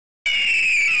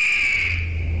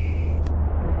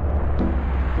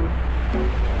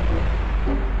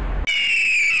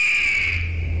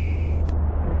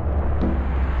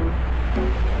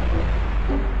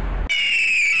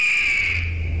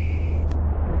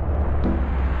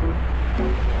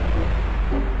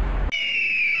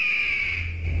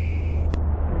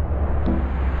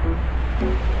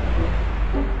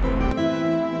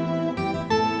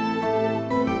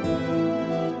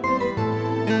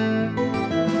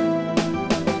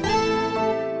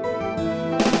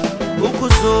Uku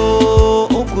so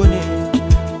uku ne,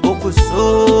 uku so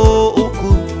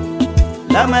uku,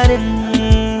 lamarin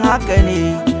haka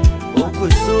ne, uku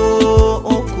so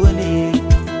uku ne.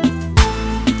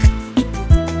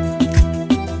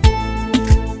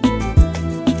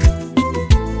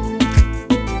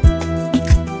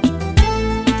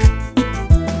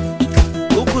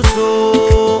 Uku so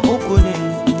uku ne,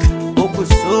 uku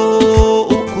so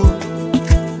uku,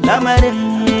 lamarin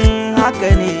haka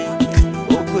ne,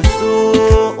 uku so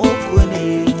uku ne.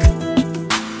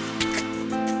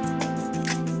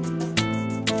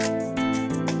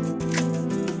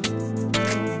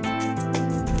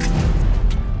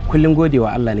 Kullum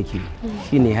godewa Allah nake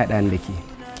shine ya haɗa ni da ke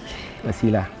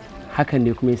Wasila, hakan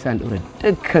ne kuma yasa ni ɗora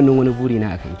dukkanin wani buri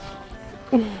na akan ki.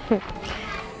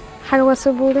 Har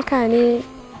wasu burika ne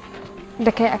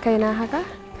da kai a kaina haka?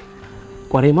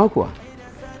 Kwarai ma kuwa,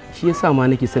 shi yasa ma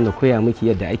nake son na koya miki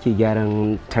yadda ake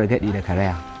gyaran targaɗe da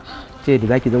karaya, ce da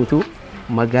zaki zamto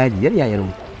magajiyar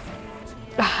yayarmu.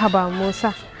 Haba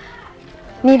Musa,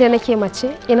 ni da nake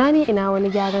mace ina ne ina wani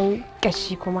gyaran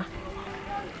ƙashi kuma.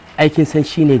 Aikin san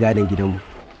shine gadon gidanmu,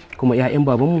 kuma 'ya'yan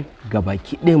babanmu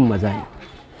gabaki ɗayan maza ne.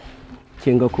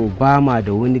 Kin ga ko ba ma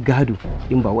da wani gado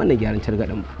in ba wannan gyaran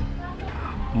targaɗen ba.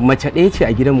 Mace ɗaya ce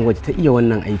a gidanmu wacce ta iya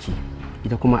wannan aiki,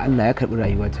 ita kuma Allah ya karɓi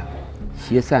rayuwarta.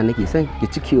 Shi yasa nake son ki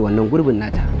cike wannan gurbin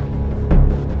nata.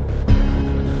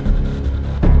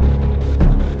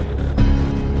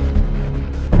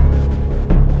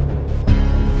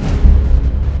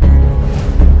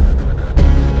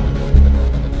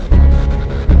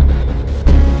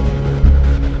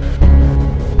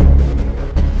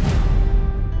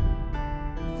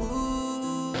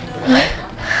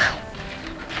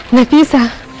 Nafisa.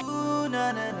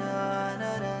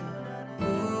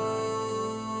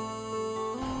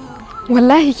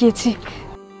 Wallahi ke ce.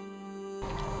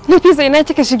 Nafisa ina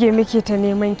kika shige muke ta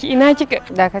neman ki, ina kika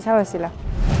dakata Wasila.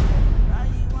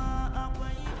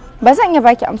 Ba zan iya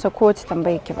baki amsa kowace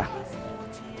tambayar ki ba.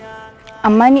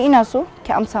 Amma ni ina so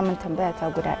ki amsa min tambaya ta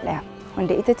guda ɗaya,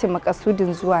 wanda ita ce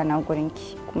makasudin zuwa na gurin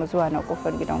ki kuma zuwa na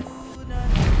kofar gidanku.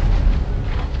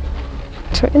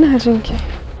 To ina jin ki.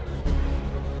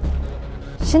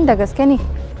 Shin da gaske ne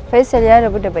Faisal ya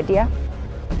rabu da Badiya?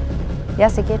 Ya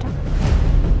sake ta?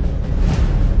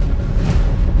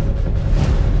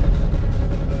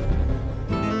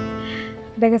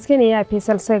 Da gaske ne ya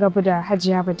Faisal sai rabu da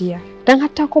Hajiya Badiya, don har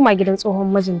ta koma gidan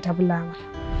tsohon mijinta Bulama.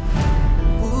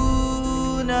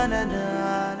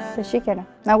 To shikenan.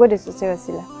 Nagode sosai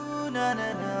Wasila.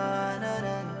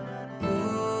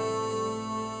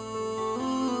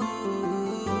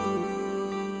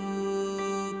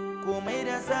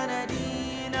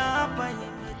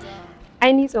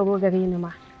 Ai ni tsoro gare ni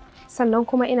ma, sannan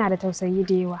kuma ina da tausayi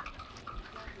da yawa.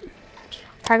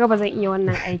 Kaga ba zan iya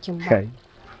wannan aikin ba.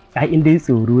 Ai in dai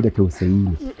tsoro da tausayi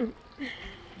ne.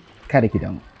 Kada ki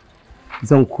damu.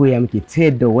 Zan koya miki ta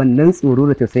yadda wannan tsoro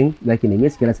da tausayin zaki neme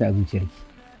su ki rasa a zuciyarki.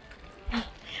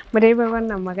 Mu dai bar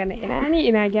wannan magana, ina ni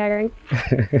ina gyaran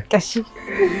kashi.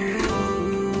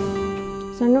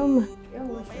 Sanoma.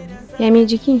 Ya mai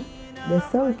jiki? Da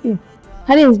sauki.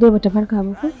 Har yanzu dai bata farka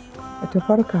ba ko? Bata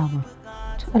farka ba.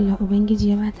 To Allah Ubangiji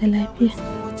ya bata lafiya.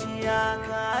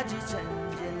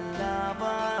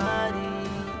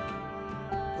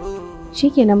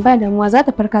 Shikenan ba damuwa, za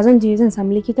ta farka, zan je zan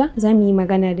samu likita za mu yi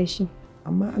magana da shi.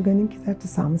 Amma a ganin ki za ta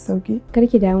samu sauki? Kar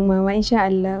ki damu mama, insha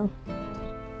Allah.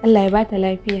 Allah ya bata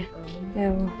lafiya.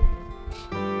 Yawa.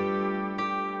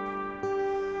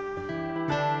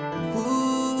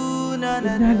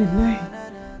 Inna lillahi.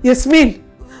 Yasmin.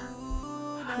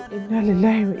 Inna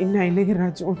lillahi wa inna ilaihi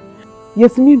raji'un.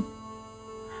 Yasmin.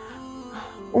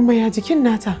 Umma ya jikin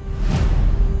nata.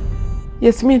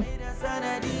 Yasmin.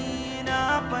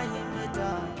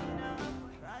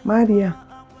 Mariya,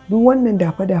 duk wannan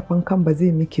dafa-dafan kan ba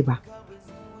zai miki ba.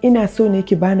 Ina so ne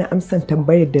ki bani amsan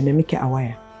tambayar da na miki a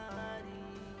waya.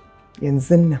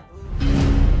 Yanzun nan.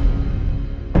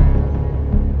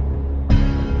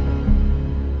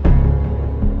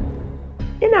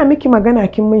 Ina miki magana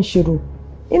kin min shiru.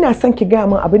 Ina son ki gaya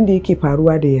min abin da yake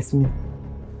faruwa da Yasmin.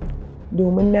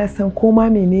 Domin na san koma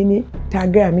menene ta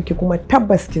gaya miki kuma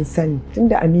tabbas kin sani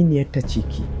tunda aminiyar ta ce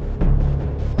ki.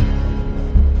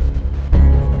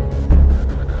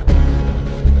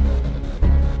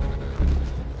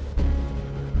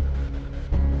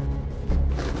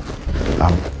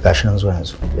 Gashi nan zuwa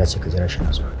yanzu, ya ce ka jira shi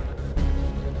na zuwa.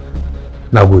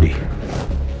 Na gode.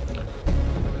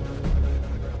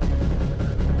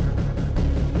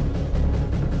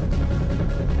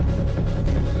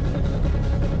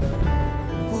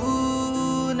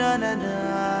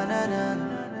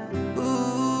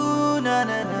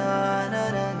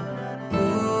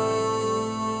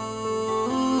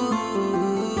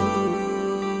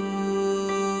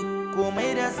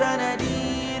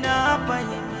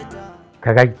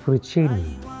 ka gafurce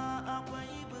ni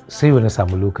sai wani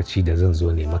samu lokaci da zan zo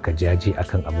ne maka jaje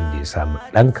akan abin da ya samu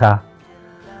ɗanka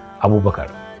Abubakar,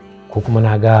 ko kuma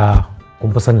na ga kun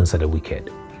fi saninsa da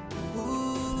Wicked.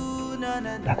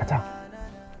 Dakata,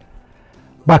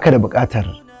 ba ka da buƙatar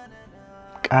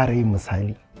ƙara yin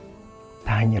misali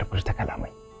ta hanyar furta kalamai.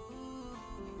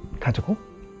 Ka ji ko?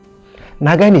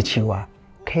 Na gane cewa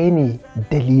kai ne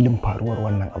dalilin faruwar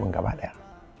wannan abin gaba ɗaya.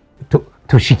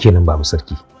 To shikenan babu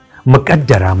sarki,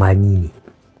 muƙaddara ma ni ne.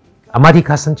 Amma dai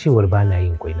ka san cewar ba na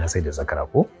yin kwai na sai da zakara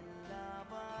ko?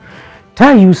 Ta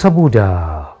yiwu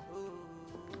saboda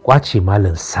kwace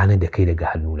malam Sani da kai daga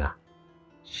hannuna.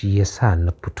 Shi yasa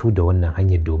na fito da wannan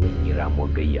hanyar domin in yi ramuwar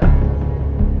gayya.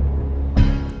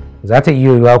 Za ta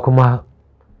iya yiwuwa kuma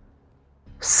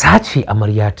sace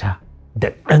amaryata da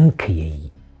ɗanka ya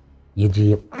yi, ya je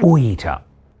ya ɓoye ta.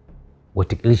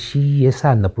 Wataƙil shi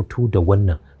yasa na fito da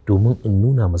wannan domin in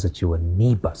nuna masa cewa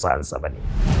ni ba sa'ansa ba ne.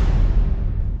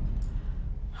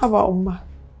 Haba umma,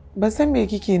 ba san me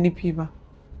kike nufi ba.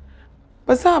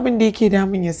 Ba san abin da yake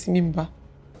damun Yasmin ba.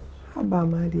 Haba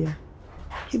Mariya,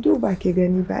 ki duba ki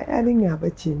gani ba yarinya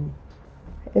bace ni.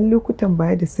 Yan lokutan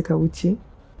baya da suka wuce,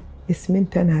 Yasmin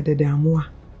tana da damuwa.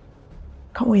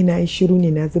 Kawai na yi shiru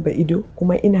ne na zuba ido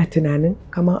kuma ina tunanin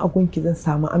kamar agunki zan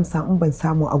samu amsa in ban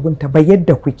samu agunta ba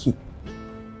yadda kuke.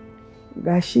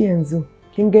 Gashi yanzu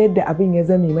kin ga yadda abin ya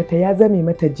zame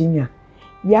mata jinya.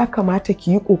 Ya kamata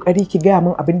ki yi kokari ki gaya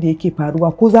min abin da yake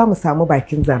faruwa ko za mu samu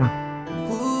bakin zaren.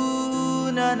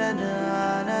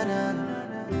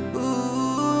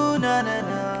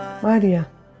 Mariya,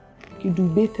 ki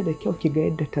dube ta da kyau ki ga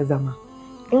yadda ta zama.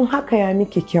 In haka ya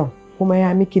miki kyau kuma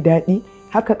ya miki daɗi,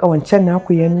 haka ƙawancen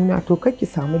naku ya nuna to kar ki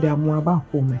samu damuwa ba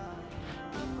komai.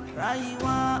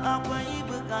 Rayuwa akwai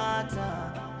bukata,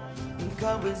 in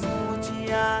ka bi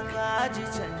zuciya ka ji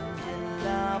canjin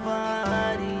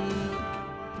labari.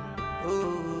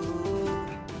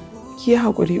 Ki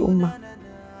haƙuri umma.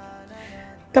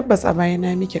 Tabbas a baya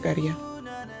na miki ƙarya.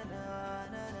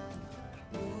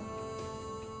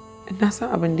 Na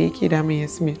san abin da yake damun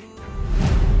Yasmin.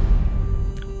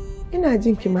 Ina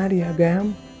jin ki Mariya gaya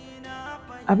mu.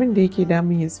 Abin da yake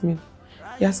damun Yasmin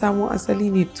ya samo asali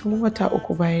ne tun wata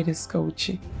 3 baya da suka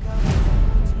wuce.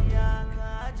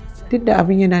 Duk da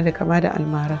abin yana da kama da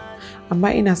almara,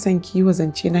 amma ina son ki yi wa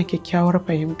zance na kyakkyawar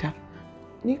fahimta.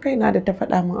 Ni kaina da ta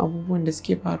faɗa min abubuwan da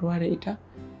suke faruwa da ita,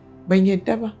 ban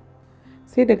yadda ba.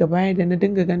 Sai daga baya da na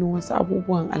dinga ganin wasu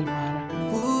abubuwan almara.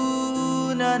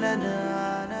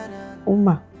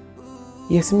 Umma,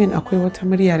 Yasmin akwai wata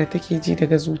murya da take ji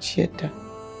daga zuciyarta.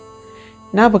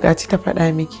 Na buƙaci ta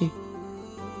faɗa miki,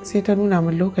 sai ta nuna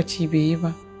min lokaci bai yi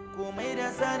ba.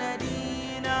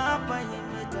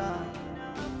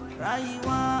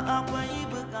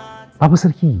 Babu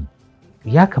sarki,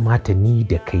 ya kamata ni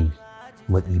da kai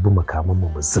mu ɗibi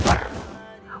makamanmu mu zubar,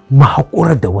 mu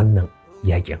haƙura da wannan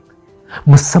yaƙin,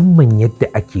 musamman yadda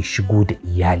ake shigo da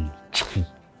iyali ciki.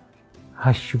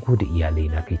 Har shigo da iyalai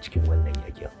na kai cikin wannan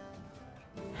yaƙin.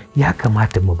 Ya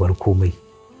kamata mu bar komai,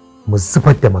 mu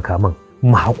zubar da makaman,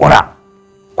 mu haƙura,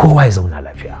 kowa ya zauna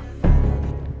lafiya.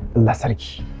 Allah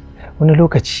sarki, wani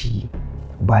lokaci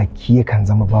baki yakan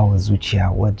zama bawa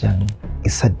zuciya wajen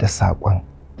isar da saƙon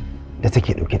da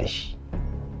take ɗauke da shi.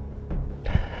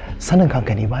 Sanin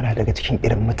kanka ne bana daga cikin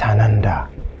irin mutanen da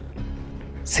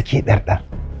suke ɗarɗar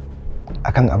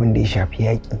akan abin da ya shafi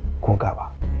yaƙi ko gaba.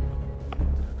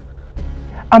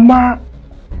 Amma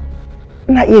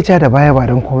ina iya ja da baya ba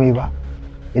don komai ba,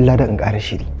 illa da in ƙara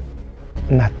shiri.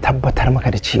 Ina tabbatar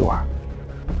maka da cewa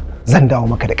zan dawo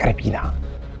maka da ƙarfina.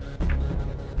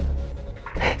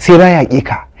 Sai na yaƙe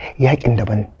ka yaƙin da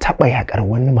ban taɓa yaƙar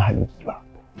wani mahaluki ba.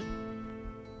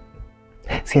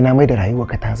 Sai na mai da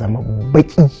rayuwarka ta zama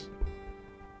baƙi,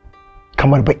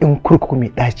 kamar baƙin kurkuku mai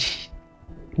ɗaci,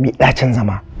 mai ɗacin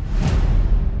zama.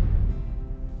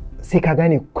 Sai ka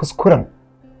gane kuskuren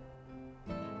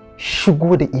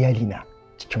shigo da iyalina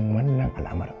cikin wannan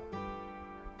al'amarin.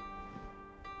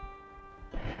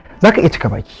 Za ka iya cika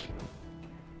baki,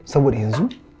 saboda yanzu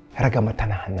ragama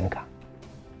tana hannunka.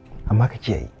 Amma ka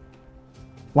kiyaye,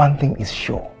 one thing is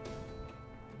sure,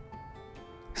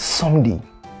 someday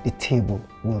the table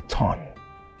will turn.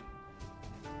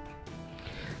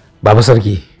 Baba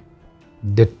Sarki,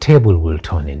 the table will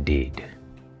turn indeed,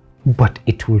 but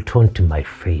it will turn to my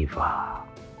favor.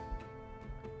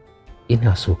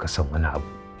 Ina so ka san wani abu,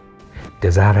 da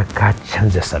zarar ka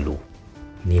canza salo,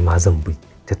 ni ma zan bi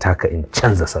ta taka in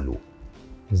canza salo.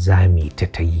 Za mu ta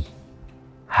yi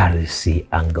har sai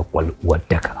an ga kwalwar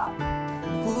daka.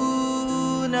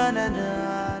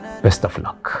 Best of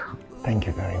luck. Thank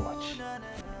you very much.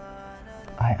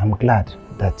 I am glad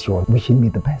that you are wishing me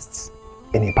the best.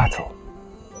 in a battle,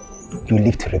 you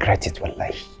live to regret it,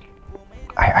 wallahi.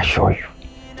 I assure you.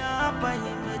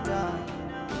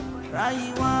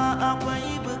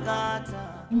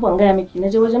 Ban gaya miki na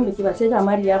je wajen biki ba sai ga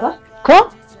Mariya ba? Ko?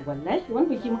 Wallahi wani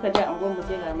biki muka je a unguwar mu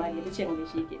sai ga Mariya ta ce in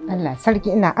gaishe ki. Allah sarki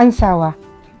ina ansawa.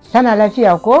 Tana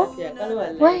lafiya ko? Ya kal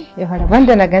wallahi. Wai, ya fara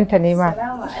banda na ganta ne ma.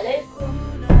 Assalamu alaikum.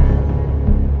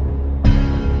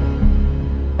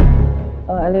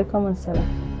 Wa alaikum assalam.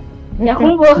 Ya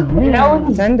kumbo, ina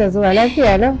wuni? San da zuwa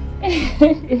lafiya lau.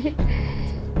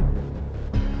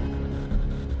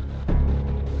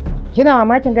 Kina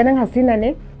mamakin ganin Hasina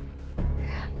ne?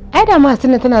 Ai da ma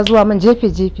Hasina tana zuwa min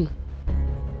jefe-jefe.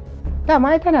 Dama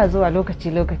ai tana zuwa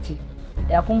lokaci-lokaci.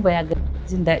 Ya kumbo ya ga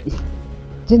jin daɗi.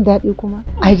 Jin daɗi kuma?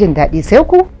 Ai jin daɗi sai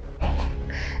ku.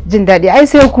 Jin daɗi ai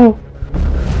sai ku.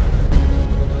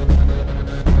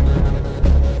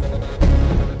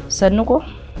 Sannu ko?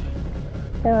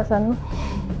 Yawa sannu.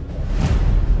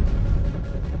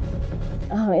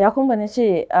 Ya kumba ne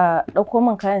ce a ɗauko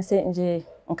min kayan sai in je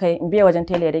in biya wajen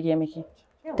tela ya rage miki.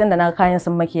 Tunda na kayan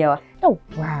sun maki yawa.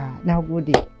 Yawwa, na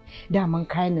gode. Daman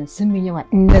kayan nan sun min yawa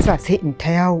in na sa sai in ta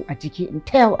yawo a ciki, in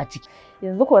ta yawo a ciki.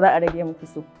 Yanzu ko za a rage miki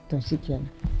su. To shikenan.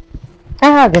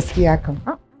 Ah gaskiya kam.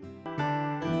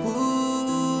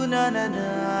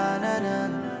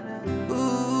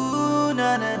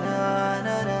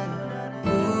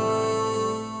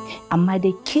 Amma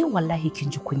dai ke wallahi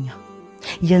kin ji kunya.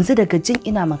 Yanzu daga jin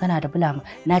ina magana da Bulama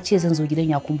na ce zan zo gidan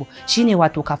Yakumbo shine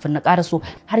wato kafin na karaso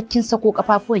har kin sako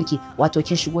kafafuwanki wato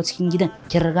kin shigo cikin gidan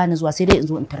kin riga ni zuwa sai dai in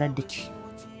zo in tarar da ki.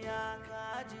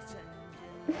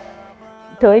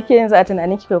 To yake yanzu a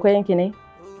tunanin ki kwaikwayon ki ne?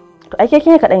 To ake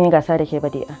kin yi kaɗan yin gasa da ke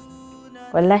Badi'a.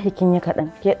 Wallahi kin yi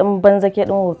kaɗan. Ke ɗin banza ke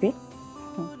ɗin wofi.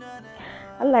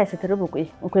 Allah ya satari buƙi.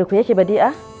 In kwaikwaye ki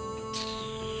Badi'a?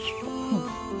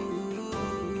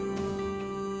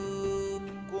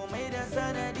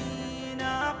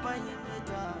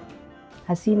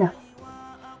 Hasina,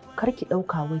 kar ki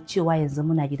ɗauka wai cewa yanzu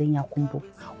muna gidan Yakumbo.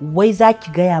 Wai za ki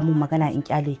gaya min magana in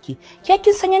kyale ki. Ke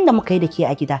kin san yadda muka yi da ke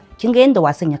a gida. Kin ga yadda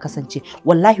wasan ya kasance.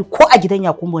 Wallahi ko a gidan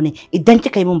Yakumbo ne idan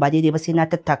kika yi min ba daidai ba sai na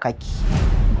tattaka ki.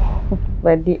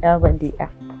 Badi'a.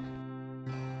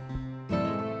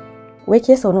 Wai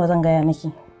ke sau nawa zan gaya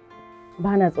miki?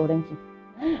 Ba na tsoron ki.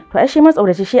 To ai shi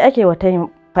matsauraci shi ake wata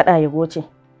yin faɗa ya goce.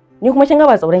 Ni kuma kin ga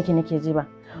ba tsoron ki nake ji ba.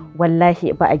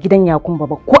 Wallahi ba a gidan Yakumba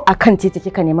ba ko a kan titi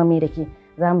kika nema mai da ke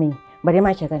za mu yi bare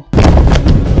ma ki gani.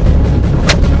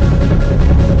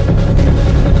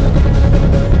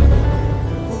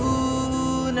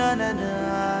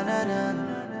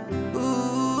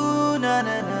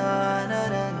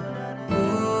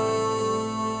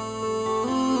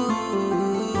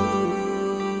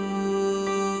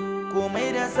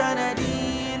 Komai da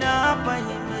sanadi na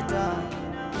fahimta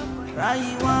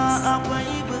rayuwa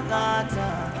akwai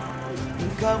bukata.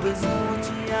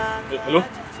 Hello?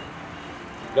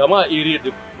 Ga ma a area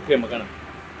da kuka yi magana.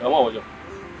 Ga ma a wajen.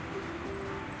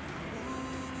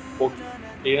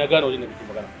 Okay. Na gane wajen da kuke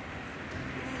magana.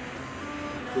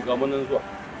 To ga mun nan zuwa.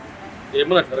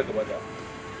 Muna tare gaba da.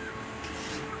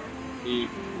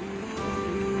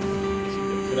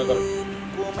 Kina gar.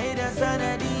 Komai da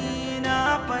sanadi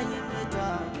na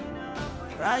fahimta.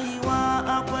 Rayuwa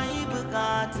akwai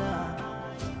bukata.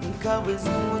 Ka bi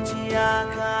zuciya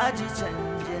ka ji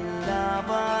canjin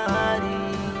labari.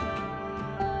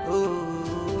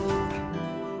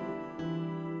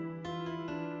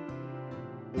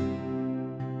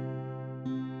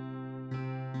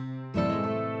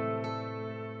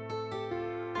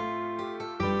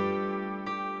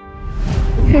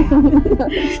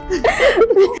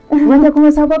 Wanda kuma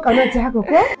sabon ƙaunar ce haka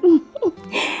ko?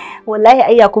 Wallahi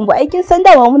ai Yakumbo ai kin san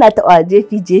dama muna taɓa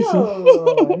jefi.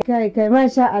 Kai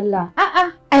masha Allah.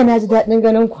 Ai na ji daɗin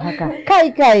ganin ku haka.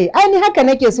 Kai ai ni haka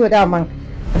nake so daman.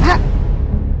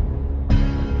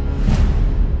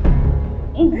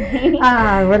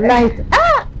 Wallahi.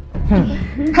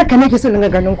 Haka nake so dinga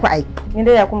ganin ku ai. Ni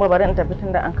dai Yakumbo bari in tafi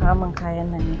tunda an kawo min kayan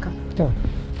nan ne kam. To.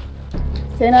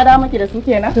 Sai na dawo miki da su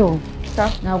kenan. To.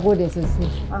 Na gode sosai.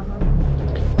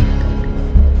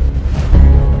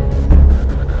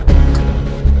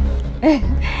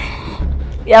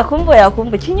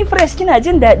 Yakumbo kin yi fresh kina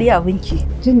jin daɗi abinki.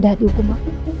 Jin daɗi kuma?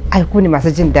 Ai ku ne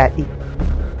masu jin daɗi.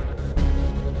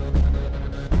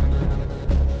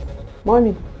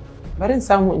 Mommy, bari in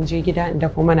samu in je gida in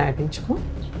dafo mana abinci ko?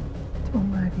 To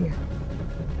Mariya.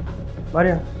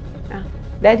 Mariya.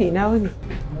 Daddy na wuni.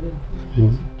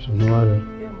 Sannu Mariya.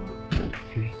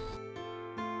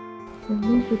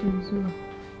 Sannu ku da zuwa.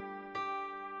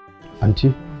 Anti?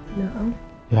 Na'am.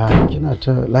 Ya kina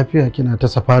ta lafiya kina ta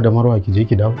safa da marwa ki je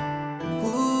ki dawo?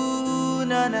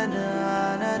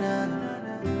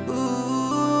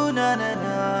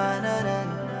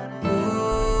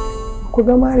 ku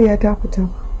ga Mariya ta fita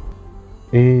ba?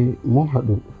 Mun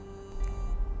haɗu.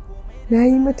 Na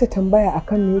yi mata tambaya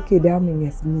akan me yake damun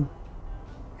Yasmin.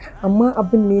 Amma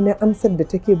abin ne na amsar da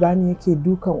take bani yake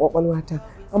dukan ƙwaƙwalwata.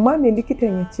 Amma me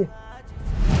likitan ya ce?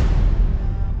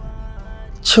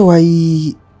 Cewa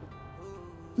yi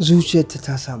zuciyarta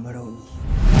ta samu rauni.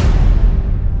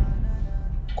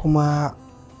 Kuma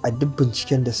a duk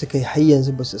binciken da suka yi har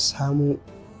yanzu ba su samu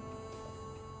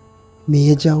me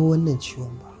ya jawo wannan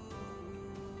ciwon ba.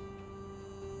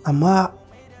 Amma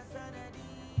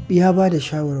ya ba da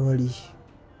shawarwari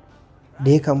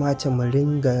da ya kamata mu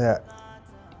ringa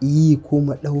yi ko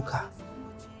mu ɗauka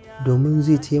domin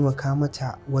zai taimaka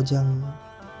mata wajen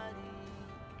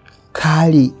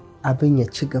kare abin ya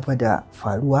ci gaba da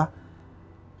faruwa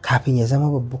kafin ya zama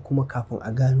babba kuma kafin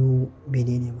a gano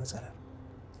menene matsalar.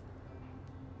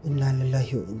 Inna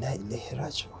lillahi wa inna ilaihi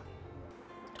raji'un.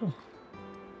 To,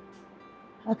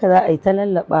 haka za a yi ta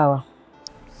lallaɓawa.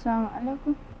 Assalamu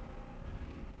alaikum.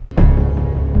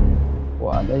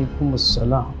 Wa alaikum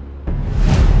assalam.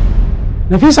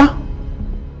 Nafisa?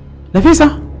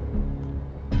 Nafisa?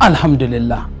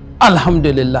 Alhamdulillah,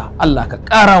 alhamdulillah, Allah ka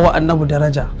ƙara wa annabi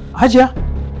daraja. Hajiya?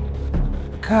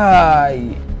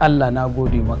 Kai, Allah na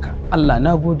gode maka, Allah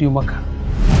na gode maka.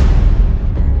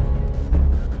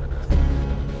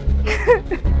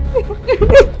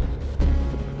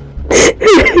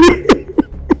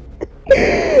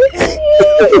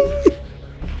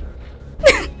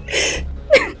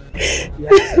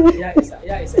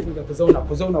 Ya isa inda ku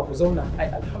zauna. Ai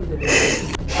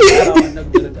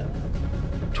alhamdulillah.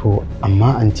 To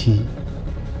amma anti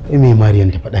me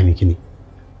Mariyan ta faɗa miki ne?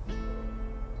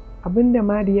 Abinda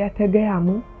Mariya ta gaya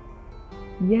min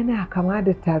yana kama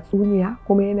da tatsuniya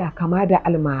kuma yana kama da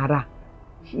almara.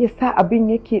 Shi yasa abin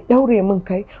yake ɗaure min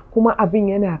kai kuma abin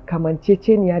yana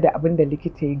kamanceceniya da abin da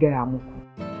likita ya gaya muku.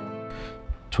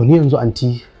 To ni yanzu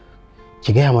anti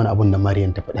ki gaya mana abin da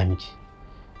Mariyan ta faɗa miki.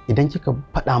 Idan kika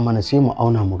faɗa mana sai mu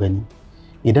auna mu gani.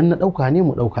 Idan na ɗauka ne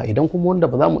mu ɗauka, idan kuma wanda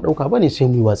ba za mu ɗauka ba ne sai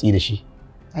mu yi watsi da shi.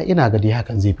 Ai ina ga dai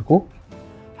hakan zai fi ko?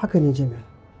 Haka ne Jamil.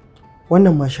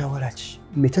 Wannan ma shawara ce.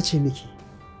 Me ta ce miki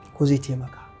ko zai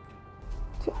taimaka?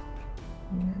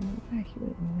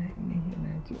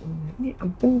 Ni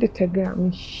abin da ta gaya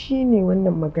min shine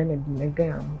wannan magana da na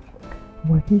gaya muku.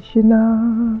 Wani shi na.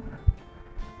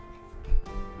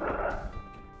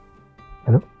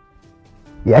 Hello?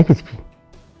 Ya ake ciki?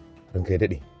 Ranka ya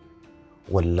daɗe.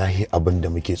 Wallahi abin da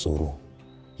muke tsoro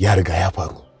ya riga ya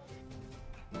faru.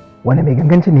 Wani mai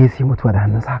ganganci ne ya sai mutuwa da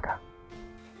hannunsa haka?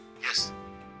 Yes.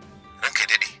 Ranka ya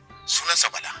daɗe, sunansa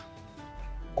Bala.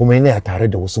 Kuma yana tare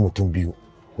da wasu mutum biyu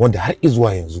wanda har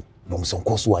izuwa yanzu ba mu san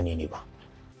ko su wane ne ba.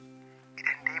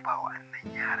 Idan dai ba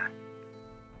wa'annan yaran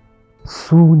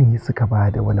su ne suka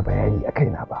ba da wani bayani a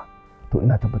kaina ba, to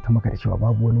ina tabbatar maka da cewa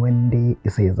babu wani wanda ya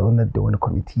isa ya zaunar da wani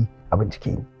kwamiti a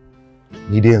bincike ni.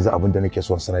 Ni dai yanzu abin da nake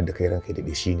son sanar da kai ranka ya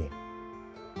daɗe shine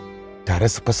tare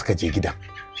su fa suka je gidan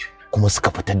kuma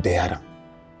suka fitar da yaran,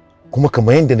 kuma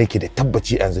kamar yadda nake da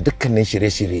tabbaci yanzu dukkanin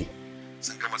shirye-shirye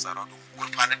sun gama tsara don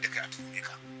gurfanar da kai a tuhume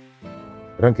ka.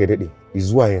 Ranka ya daɗe,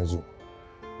 zuwa yanzu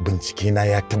bincike na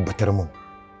ya tabbatar min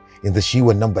yanzu shi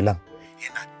wannan Balan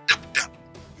yana dabda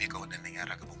mika waɗannan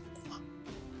yara gaban hukuma.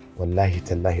 Wallahi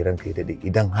tallahi ranka ya daɗe,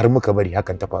 idan har muka bari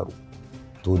hakan ta faru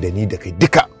to da ni da kai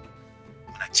duka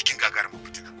muna cikin gagarumin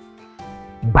fitina.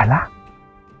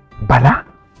 Bala?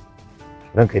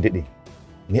 Ranka ya daɗe,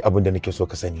 ni abin da nake so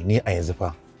ka sani, ni a yanzu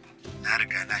fa na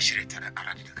riga na shirya ta a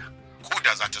daga ko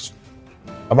da za ta zo,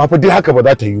 amma fa duk haka ba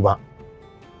za ta yi ba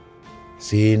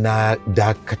sai na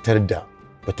dakatar da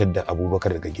fitar da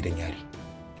Abubakar daga gidan yari.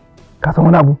 Ka san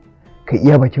wani abu? Ka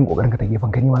iya bakin kokarin ka ta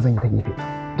gefen ka, ni ma zan yi ta gefe.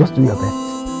 Just do your best.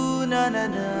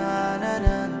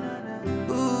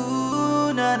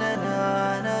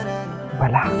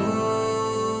 Bala.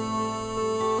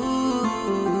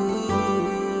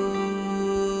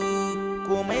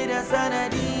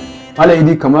 Mala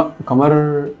Idi, kamar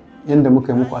yadda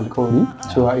muka yi muku alkawari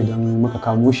cewa idan muka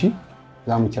kamo shi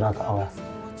za mu kira ka a waya.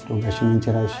 To ga shi mun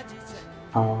kira shi.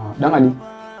 Dan Ali.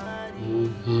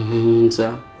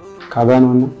 Sa. Ka gano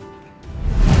wannan?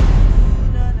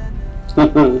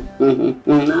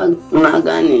 Na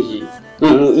gane shi.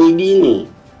 Idi ne.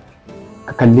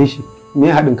 Ka kalle shi. Me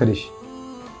ya haɗin ka da shi?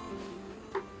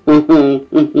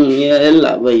 Ya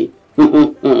labai.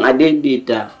 A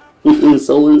daidaita.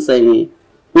 Tsawonsa ne.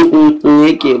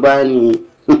 Yake bani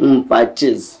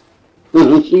patches.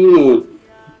 Shi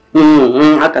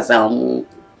ne aka samu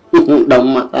dan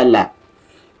matsala.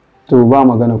 To ba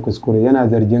magana kuskure, yana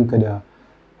zargin ka da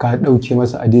ka ɗauke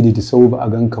masa a daidaita sau ba a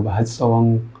ganka ba har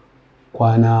tsawon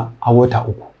kwana a wata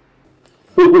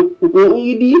 3.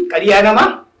 Idi ƙarya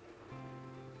gama?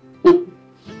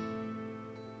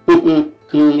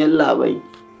 Yalla bai.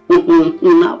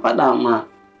 Na faɗa ma.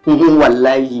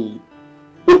 Wallahi.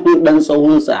 Dan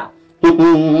tsohonsa.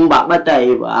 Ba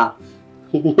ɓataye ba.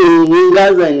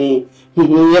 Gaza ne.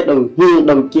 Ya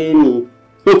ɗauke ni.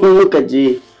 Muka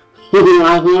je.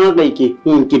 Haka yake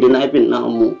kidnapping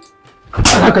namu.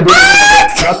 Haka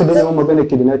dai magana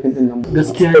kidnapping din nan.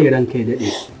 Gaskiya ne ranka ya daɗe.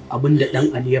 Abinda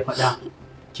ɗan Ali ya faɗa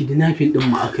kidnapping ɗin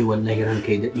mu akai wallahi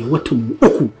ranka ya daɗe watan mu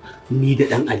 3 ni da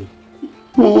ɗan Ali.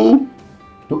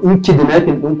 To in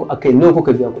kidnapping ɗin ku akai nawa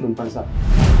kuka biya kuɗin fansa?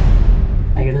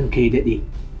 Ai ranka ya daɗe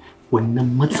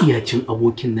wannan matsiyacin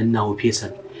abokin nan nawa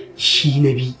Faisal shi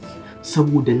na bi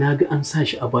saboda na ga an sa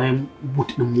shi a bayan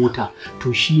boot ɗin mota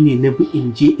to shine na bi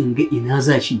in je in ga ina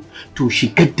za shi to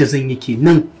shigar da zan yake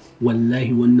nan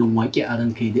wallahi wannan waƙe a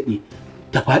ranka ya daɗe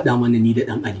ta faɗa mana ni da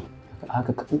ɗan Ali.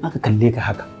 Aka kalle ka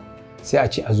haka sai a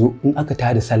ce a zo in aka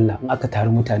tada sallah in aka tari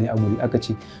mutane a guri aka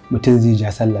ce mutum zai ja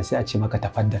sallah sai a ce maka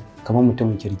tafaddal kamar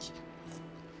mutumin kirki.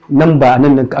 Nan ba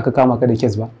nan aka kama ka da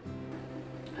kes ba.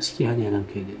 Gaskiya ne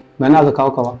ranka ya daɗe. Ba na aka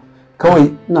kawo ka ba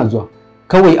kawai ina zuwa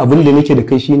kawai abin da nake da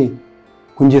kai shine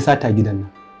kun je sata gidan nan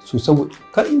su saboda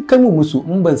kai mu musu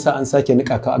in ban sa an sake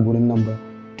nika ka a gurin nan ba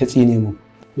ta tsine mu.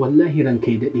 Wallahi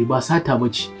ranka ya daɗe ba sata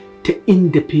bace ta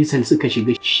inda Faisal suka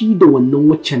shiga shi da wannan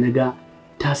wacce na ga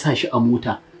ta sa shi a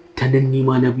mota ta nan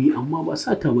nima na bi amma ba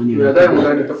sata bane. Ya za mu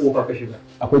gane ta kofa ka shiga?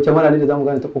 Akwai kyamara ne da za mu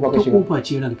gane ta kofa ka shiga? Ta kofa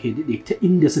ce ranka ya daɗe ta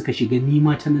inda suka shiga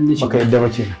nima ta nan na shiga. Baka yadda ba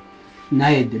kenan. Na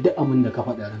yadda duk abin da ka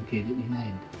faɗa ranka ya daɗe na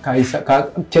yadda. Ka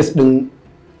kes ɗin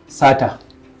sata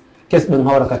kes ɗin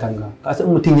haura katanga ka san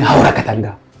mutum ya haura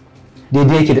katanga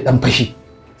daidai yake da ɗan fashi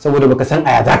saboda baka san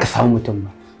aya za ka samu mutum ba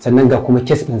sannan ga kuma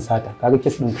kes ɗin sata kaga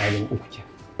kes ɗin kayan 3 ke.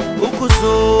 Uku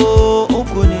so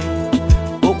uku ne,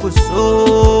 uku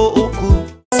so uku.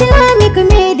 Islamic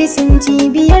medicine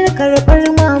cibiyar karɓar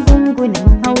magungunan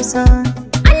Hausa.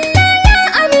 Allah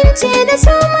ya amince da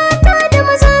su mata da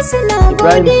maza suna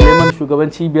Ibrahim godiya. Suleiman shugaban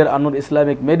cibiyar Anur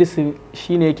Islamic Medicine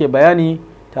shine yake bayani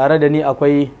tare da ni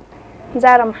akwai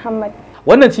Zara Muhammad.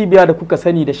 wannan cibiya da kuka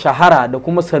sani da shahara da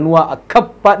kuma sanuwa a kaf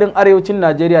faɗin arewacin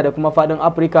Najeriya da kuma faɗin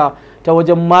Afirka ta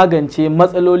wajen magance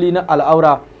matsaloli na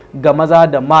al'aura ga maza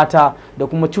da mata da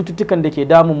kuma cututtukan da ke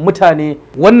damun mutane.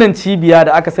 Wannan cibiya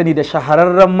da aka sani da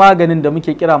shahararren maganin da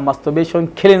muke kira masturbation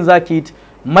cleanser kit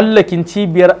mallakin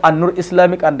cibiyar Anur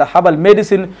Islamic and Herbal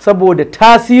Medicine saboda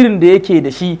tasirin da yake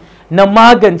da shi na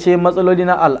magance matsaloli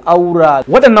na al'aura.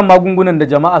 Waɗannan magungunan da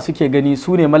jama'a suke gani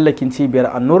su ne mallakin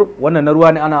cibiyar Anur. Wannan na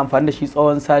ruwa ne ana amfani da shi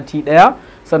tsawon sati ɗaya.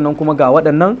 Sannan kuma ga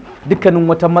waɗannan dukkanin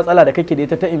wata matsala da kake da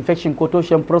ita ta infection ko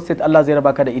toshen prostate Allah zai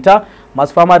raba ka da ita.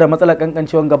 Masu fama da matsalar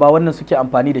kankancewan gaba wannan suke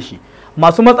amfani da shi.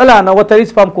 Masu matsala na watery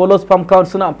sperm ko low sperm count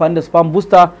suna amfani da sperm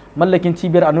booster mallakin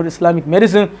cibiyar Anur Islamic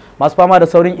Medicine. Masu fama da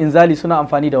saurin inzali suna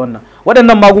amfani da wannan.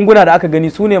 Waɗannan magunguna da aka gani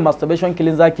su ne masturbation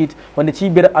cleanser kit wanda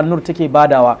cibiyar Anur take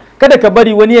badawa. Kada ka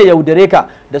bari wani ya yaudare ka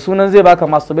da sunan zai baka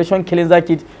masturbation cleanser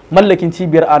kit mallakin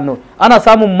cibiyar Anur. Ana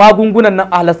samun magungunan nan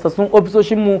a halastassun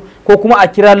ofisoshinmu ko kuma a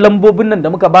kira lambobin nan da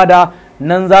muka bada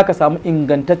nan za ka samu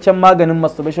ingantaccen maganin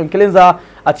masturbation cleanser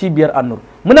a cibiyar Anur.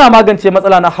 Muna magance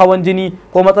matsala na hawan jini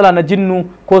ko matsala na jinnu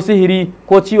ko sihiri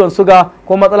ko ciwon suga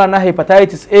ko matsala na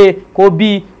hepatitis A ko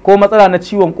B ko matsala na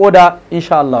ciwon koda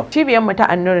insha Allah. Cibiyar mu ta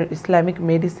Anur Islamic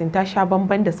Medicine ta sha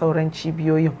bamban da sauran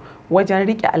cibiyoyin wajen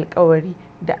rike alkawari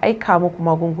da aika muku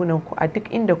magungunan ku a duk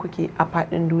inda kuke a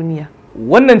faɗin duniya.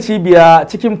 Wannan cibiya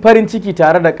cikin farin ciki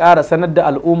tare da ƙara sanar da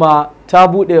al'umma ta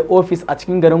buɗe ofis a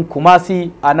cikin garin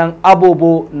Kumasi a nan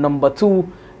Abobo No. 2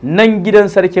 nan gidan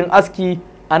sarkin aski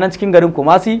a nan cikin garin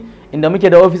Kumasi inda muke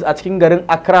da ofis a cikin garin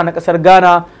Accra na ƙasar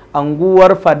Ghana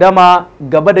anguwar Fadama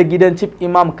gaba da gidan Chief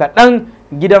Imam kaɗan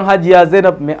gidan Hajiya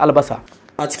Zainab mai albasa.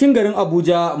 A cikin garin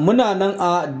Abuja muna nan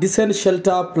a Descent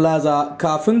Shelter Plaza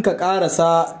kafin ka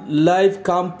ƙarasa Live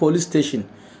Camp Police Station.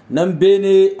 Nan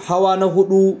bene hawa na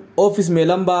 4 ofis mai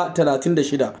lamba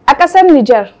 36. A ƙasar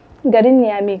Nijar garin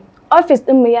Niamey ofis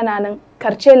ɗinmu yana nan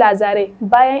Karce Lazare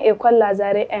bayan Ekol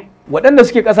Lazare N. Waɗanda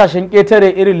suke ƙasashen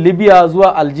ƙetare irin Libya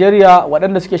zuwa Algeria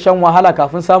waɗanda suke shan wahala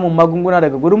kafin samun magunguna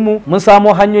daga gurinmu mun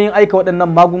samo hanyoyin aika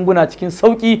waɗannan magunguna cikin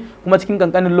sauƙi kuma cikin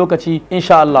ƙanƙanin lokaci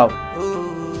insha Allah.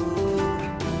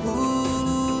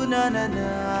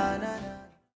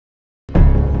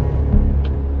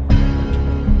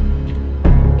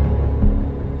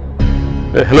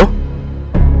 Hello?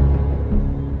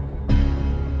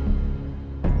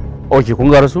 Ok, kun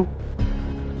gara su?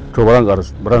 To, baran gara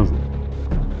su, baran su.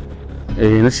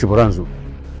 Na ce baran su.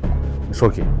 It's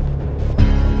okay.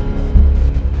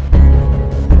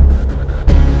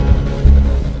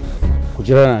 Ku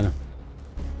jira na nan.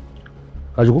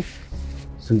 Ka ji ku?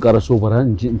 Sun ƙara so bara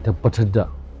in ji in tabbatar da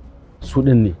su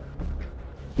ɗin ne.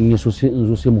 in ya so sai in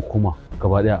zo sai mu koma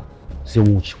gaba daya sai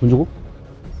mu wuce kun ji ko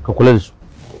ka kula da su.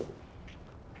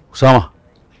 Usama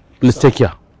please take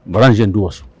care baran je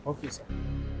duba su. Okay sir.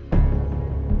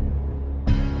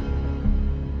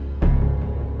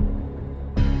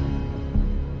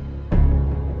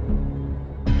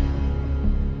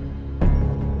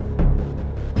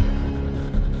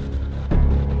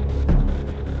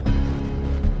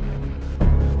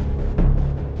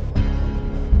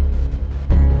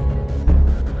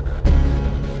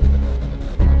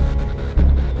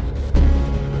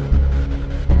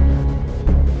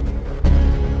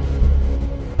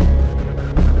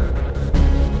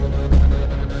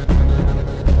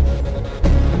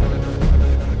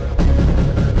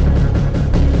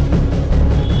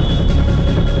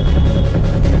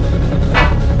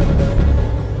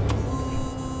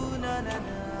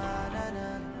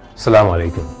 Assalamu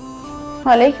alaikum.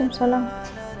 Wa alaikum salam.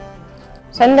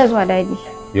 Sani da zuwa dadi.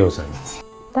 Yau sani.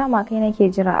 Dama kai nake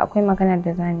jira akwai maganar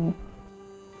da zamu yi.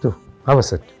 To,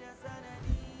 Hafsat.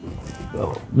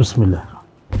 Bismillah.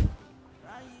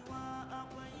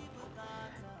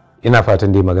 Ina fatan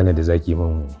dai magana da zaki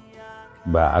min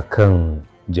ba akan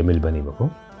Jamil bane ba ko?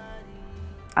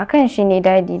 Akan shi ne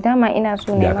dadi, dama ina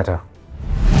so ne. Dakata.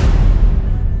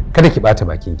 Kada ki bata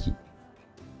bakinki.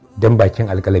 Dan bakin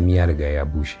alƙalami ya riga ya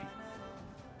bushe.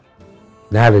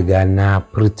 Na riga na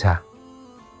furta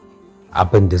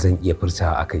abin da zan iya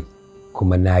furtawa a kai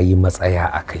kuma na yi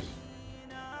matsaya a kai.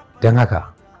 Don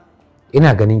haka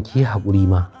ina ganin ki haƙuri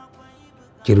ma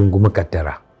ki rungumi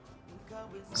kaddara.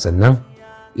 Sannan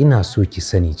ina so ki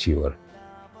sani cewar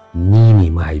ni ne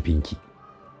mahaifinki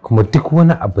kuma duk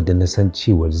wani abu da na san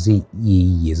cewar zai iya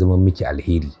yi ya zama miki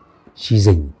alheri shi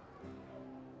zan yi.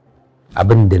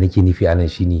 Abin da nake nufi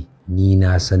anan shine ni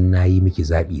na san na yi miki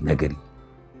zaɓi na gari.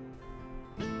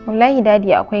 Wallahi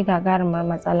dadi akwai gagarumar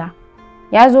matsala.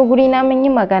 Ya zo guri na mun yi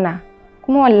magana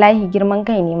kuma wallahi girman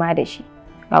kai ne ma da shi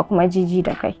ga kuma jiji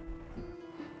da kai.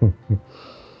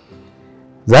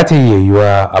 Za ta yi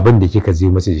yiwuwa abin da kika je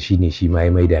masa da shi ne shi ma ya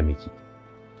maida miki.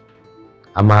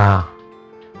 Amma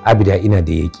Abida ina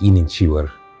da yaƙinin cewar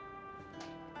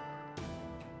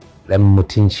ɗan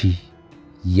mutunci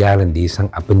yaron da ya san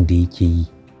abin da yake yi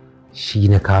shi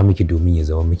na kawo miki domin ya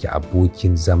zama miki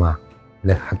abokin zama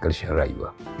na har ƙarshen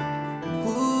rayuwa.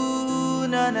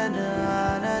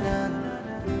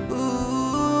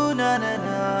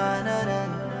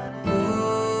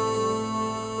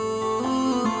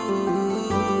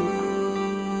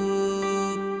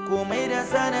 Komai da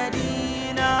sanadi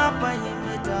na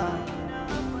fahimta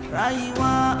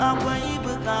rayuwa akwai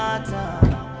bukata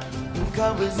ka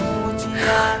bi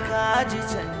zuciya ka ji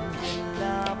canjin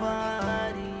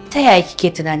labari. Ta yaya kike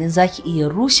tunanin zaki iya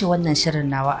rushe wannan shirin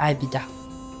nawa Abida?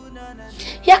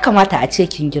 Ya kamata a ce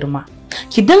kin girma.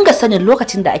 Ki dinga sanin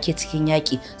lokacin da ake cikin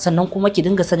yaƙi, sannan kuma ki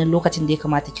dinga sanin lokacin da ya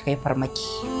kamata ki kai farmaki.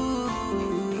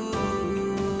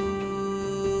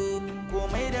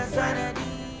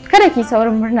 Kada ki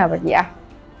saurin murna Badi'a.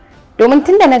 Domin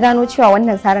tunda na gano cewa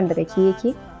wannan saran daga ke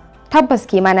yake, tabbas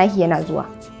ke ma nahi yana zuwa.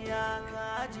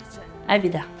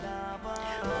 Abida,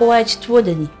 kowa ya ci tuwo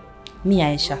da ni,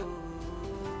 miya ya sha.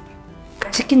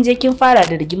 Cikin je kin fara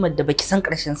da rigimar da baki san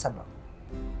ƙarshen sa ba.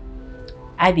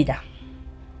 Abida,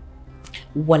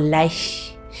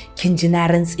 wallahi kin ji na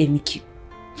rantse miki.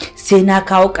 Sai na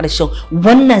kawo ƙarshen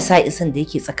wannan sa'isan da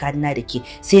yake tsakanina da ke,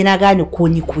 sai na gane ko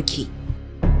ni ko ke.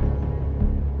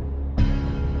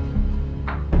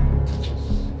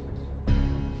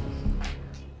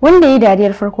 Wanda yi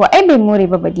dariyar farko ai bai more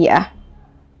ba Badi'a.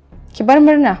 Ki bar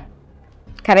murna.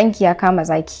 Karanki ya kama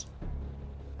zaki.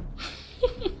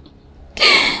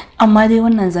 Amma dai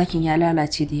wannan zakin ya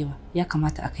lalace da yawa. Ya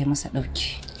kamata a kai masa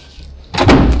ɗauki.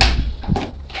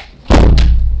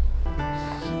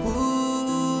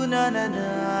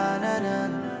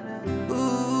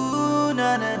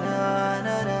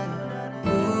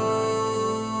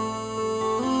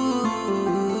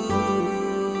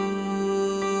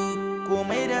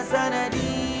 Komai da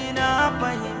sanadi na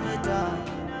fahimta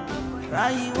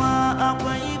rayuwa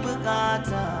akwai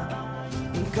bukata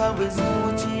ka bi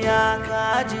zuciya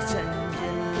ka ji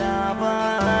canjin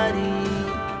labari.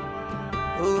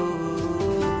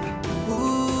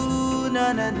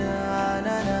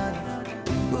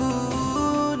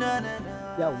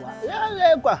 Yawa,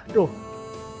 ya kwa to,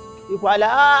 ikwala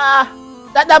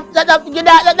dadab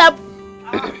gida dadab.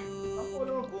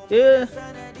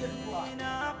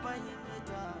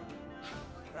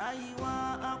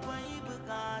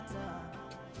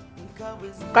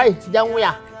 Kai jan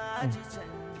wuya,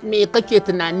 me kake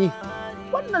tunani?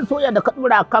 Wannan soya da ka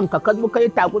dura kanka ka zo kai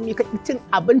tagumi ka cin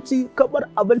abinci ka bar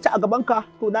abinci a gabanka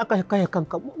to da ka kai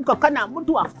kanka ka kana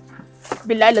mutuwa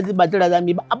billahi lazi ba jira zamu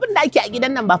yi ba abin da ake a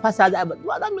gidan nan ba fasa za ba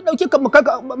za mu dauke ka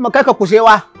mu kai ka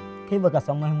kushewa. Kai baka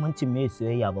san muhimmancin me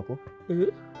soyayya ba ko?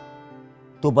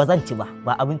 To ba zan ci ba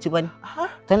abinci ba ne.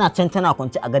 Tana can tana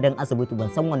kwance a gadon asibiti ban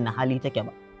san wannan hali take ba.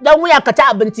 Dan wuya ka ci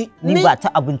abinci. Ni ba ta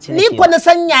abinci nake. Ni ko na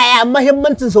san yaya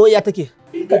muhimmancin soyayya take.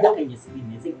 Ka da kan yasiri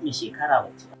ne zan iya shekara ba.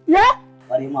 Ya?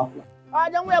 Bare ma kuwa.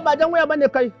 Dan wuya ba dan wuya bane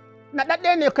kai. Na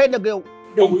dadde ne kai daga yau.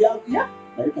 Da wuya ya?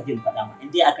 Bari ka jin faɗa ma in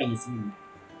dai akan yasiri ne.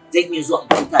 Zan iya zuwa in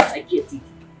kwanta a tsakiyar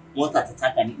titi. Mota ta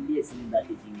taka ni in dai yasiri za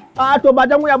ta ji ni. To ba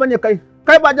dan wuya bane kai.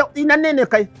 Kai ba dan inan ne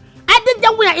kai. Duk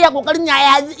jan wuya iya kokarin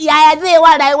yaya zai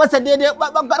wa rayuwarsa daidai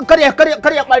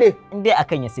kar ya bare. In dai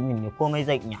akan Yasmin ne komai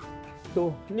zan iya. To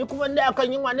ni kuma in dai akan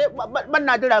yunwa ne ban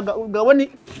na jira ga wani.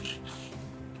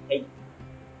 Kai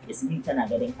Yasmin tana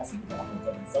garin asibiti a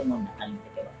kan san wannan halin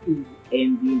take ba.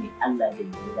 Ɗayan biyu ne Allah zai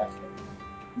yi za su.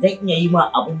 Zan iya yi ma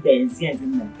abin da yanzu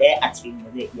nan ɗaya a cikin mu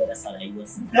zai iya rasa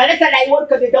rayuwarsa. Ka rasa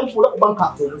rayuwarka da dan fura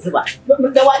ubanka. To yanzu ba.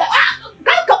 Da wada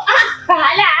kanka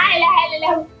hala.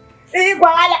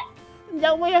 Gwala.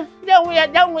 Jan wuya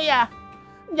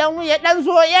dan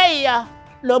soyayya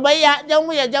lobayya jan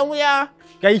wuya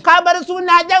kai ka bar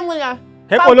suna jan wuya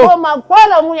kai kolo ka koma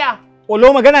kola wuya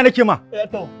kolo magana nake ma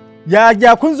to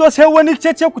ya kun zo sai wani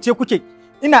cece kuke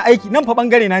ina aiki nan fa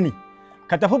bangare na ne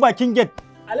ka tafi bakin gate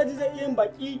Alhaji zai iya yin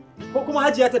baki ko kuma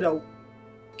Hajiya ta dawo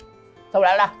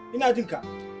saurara ina jin ka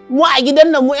mu a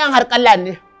gidan nan mu yan harkalla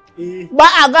ne ba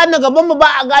a gane gaban mu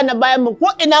ba a gane bayan mu ko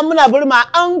ina muna burma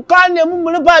an kane mu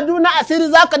rufa juna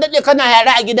asiri zaka dade kana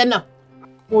yara a gidan nan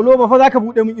kolo ba fa zaka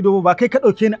bude min ido ba kai ka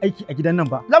dauke ni aiki a gidan nan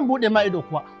ba zan bude ma ido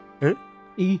kuwa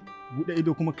bude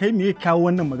ido kuma kai me ya kawo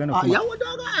wannan magana kuma yawa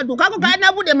da to kaga ka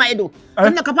na bude ma ido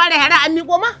tunda ka fara yara an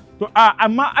miko ma to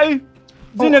amma ai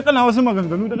shine kana wasu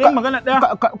maganganu da dai magana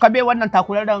daya ka bai wannan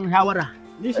takurarren shawara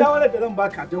ni shawarar da zan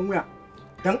baka dan wuya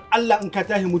dan Allah in ka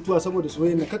tashi mutuwa saboda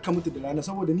soyayya kakka mutu da rana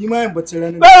saboda ni ma yan baccin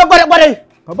rana bare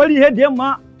ka bari he da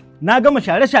yamma na gama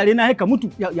share na haika mutu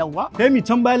yawa kai mi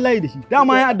can bayan layi da shi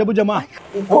dama ya addabi jama'a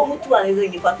ko mutuwa ne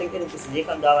zan yi fatan irin ku su je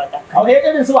kan gawa ta kawai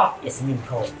irin suwa Yasmin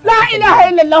kawai la ilaha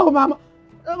illallah mama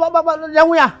dan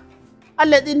wuya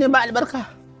Allah ya tsine ma albarka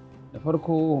da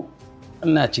farko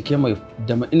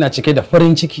ina cike da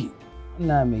farin ciki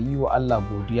ina mai yi wa Allah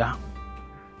godiya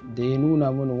da ya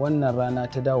nuna mini wannan rana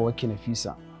ta dawo ki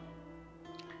Nafisa.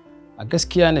 A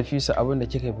gaskiya Nafisa abin da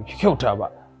kika yi ba kyauta ba.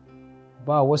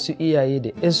 Ba wasu iyaye da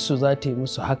yarsu za ta yi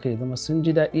musu haka ya zama sun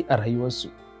ji daɗi a rayuwarsu.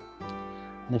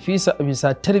 Nafisa a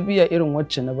bisa tarbiyya irin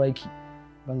wacce na baki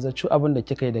ban zaci abin da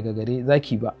kika yi daga gare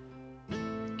zaki ba.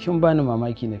 Kin bani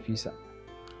mamaki Nafisa.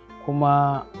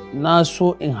 Kuma na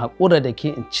so in haƙura da ke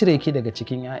in cire ki daga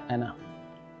cikin 'ya'yana.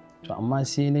 To amma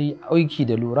sai na yi aiki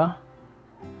da lura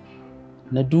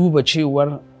na duba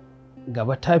cewar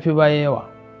gaba tafi baya yawa.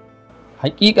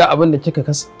 Hakika abin da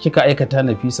kika aikata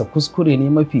Nafisa kuskure ne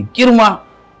mafi girma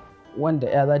wanda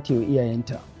ya za ta yi wa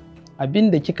iyayenta.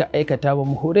 Abin da kika aikata ba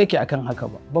mu hore ki akan haka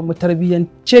ba mu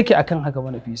tarbiyyance ki akan haka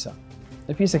ba Nafisa.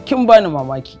 Nafisa kin bani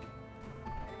mamaki.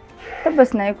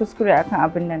 Tabbas na yi kuskure akan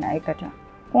abin da na aikata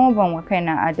kuma ban wa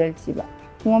kaina adalci ba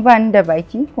kuma ba ni da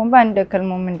baki kuma ba ni da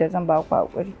kalmomin da zan ba ku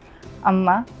hakuri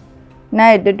amma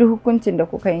na yarda duk hukuncin da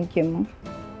kuka yanke min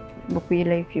ba ku yi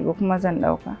laifi ba kuma zan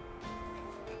ɗauka.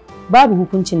 Babu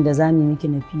hukuncin da za mu miki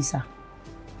Nafisa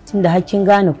tunda har kin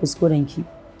gane kuskurenki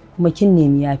kuma kin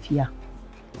nemi yafiya.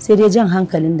 Sai dai jan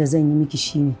hankalin da zan yi miki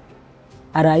shine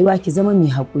a rayuwa ki zama mai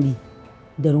haƙuri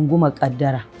da rungumar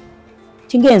ƙaddara.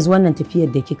 Kin ga yanzu wannan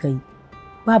tafiyar da kika yi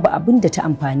babu abin da ta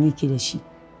amfane ki da shi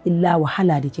illa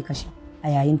wahala da kika sha a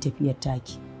yayin tafiyar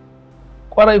taki.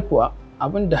 Kwarai kuwa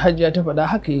abin da Hajiya ta faɗa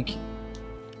haka yake.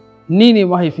 Ni ne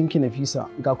mahaifinki Nafisa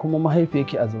ga kuma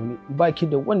mahaifiyarki a zaune baki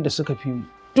da wanda suka fi mu.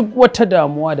 Duk wata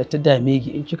damuwa da ta dame ki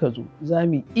in kika zo za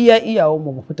mu iya iyawan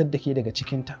mu fitar da ke daga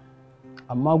cikinta.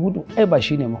 Amma gudu ai ba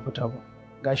shine mafita ba.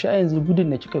 Gashi a yanzu gudun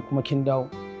da kika kuma kin dawo.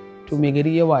 To me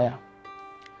gari ya waya.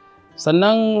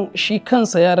 Sannan shi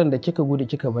kansa yaron da kika gudu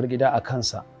kika bar gida a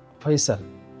kansa Faisal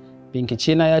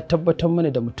bincike na ya tabbatar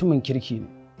mana da mutumin kirki ne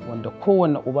wanda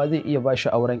kowanne uba zai iya bashi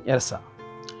auren yarsa.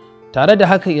 Tare da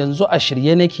haka yanzu a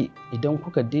shirye nake idan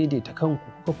kuka daidaita kanku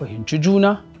kuka fahimci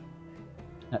juna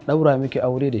na ɗaura miki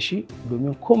aure da shi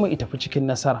domin komai ita fi cikin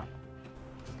nasara.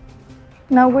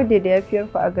 Na gode da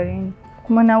yafiyarku a gare ni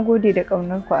kuma na gode da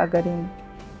ƙaunarku a gare ni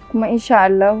kuma insha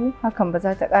Allahu hakan ba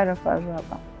za ta ƙara faruwa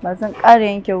ba. Ba zan ƙara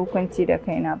yanke hukunci da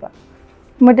kaina ba.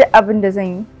 Kuma duk abin da zan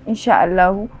yi insha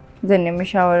Allahu zan nemi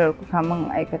shawarar ku kamin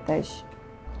in aikata shi.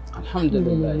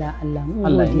 Alhamdulillah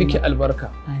Allah ya miki albarka.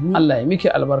 Allah ya miki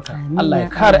albarka. Allah ya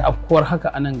kare afkuwar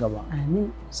haka a nan gaba.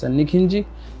 Sannan kin ji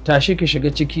tashi ki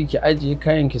shiga ciki ki ajiye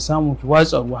kayan ki samu ki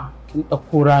watsa ruwa kin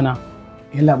ɗauko rana.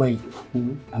 Yalla bai.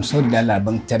 I'm sorry da Allah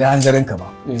ban tare hanzarin ka ba.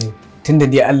 Tunda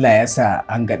dai Allah ya sa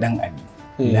an ga dan Ali.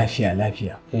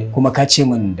 Lafiya. Kuma ka ce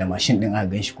min da mashin din aka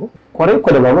ganshi ko? Kwarai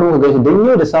ko da babur muka ganshi don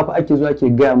yau da safe ake zuwa ake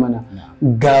gaya mana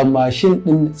ga mashin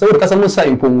din saboda kasan mun sa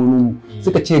informomin mu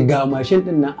suka ce ga mashin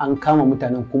din nan an kama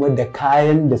mutanen kuma da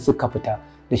kayan da suka fita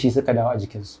da shi suka dawo a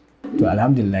jikinsu. To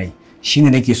alhamdulillah shine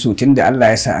nake so tunda Allah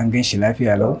ya sa an ganshi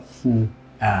lafiya lau.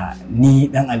 Ni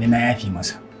dan Ali na yafi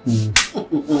masa.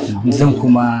 Zan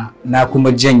kuma na kuma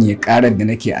janye karar da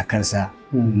nake a kansa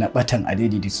na batan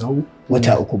adedi da sau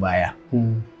wata 3 baya.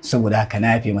 Saboda haka na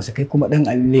yafe masa kai kuma dan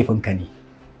Ali laifin ka ne.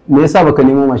 Me yasa baka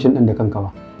nemo mashin din da kanka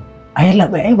ba? Ai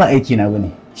labai ai ba aiki na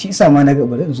bane. Shi yasa ma na ga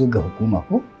bari in zo ga hukuma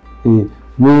ko?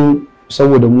 Mu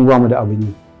saboda mu ba mu da abin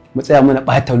yi. Mu tsaya muna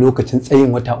bata lokacin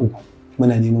tsayin wata 3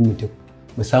 muna neman mutum.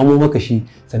 Mu samo maka shi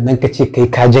sannan ka ce kai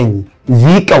ka janye.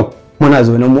 Zikau muna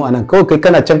zaune mu anan kawai kai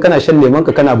kana can kana shan lemon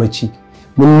ka kana bacci.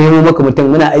 Mun nemo maka mutum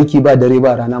muna aiki ba dare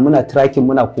ba rana muna tracking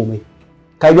muna komai.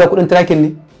 Ka biya kuɗin tracking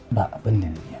ne? Ba abin da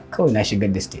na biya. Kawai na shigar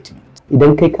da statement.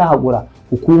 Idan kai ka haƙura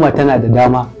hukuma tana da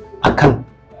dama akan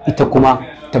ita kuma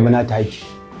ta bana ta haƙi.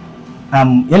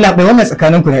 Yalla bai wannan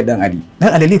tsakaninku ne dan Ali.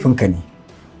 Dan Ali laifin ka ne.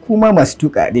 Kuma masu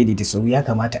tuka a daidaita sau ya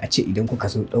kamata a ce idan kuka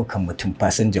so ɗaukan mutum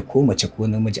fasinja ko mace ko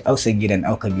namiji ausan gidan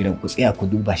aukan gidan ku tsaya ku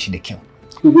duba shi da kyau.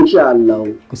 Insha Allah.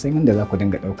 Ku san inda za ku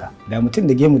dinga ɗauka. Da mutum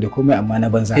da gemu da komai amma na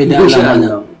banza. Kai da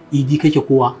Allah idi kake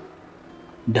kowa.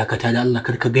 Dakata da Allah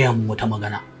kar ka gaya mu wata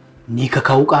magana. Ni ka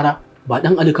kawo ƙara ba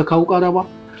dan Ali ka kawo ƙara ba.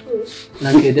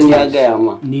 Na kai dan ya gaya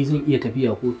ma. Ni zan iya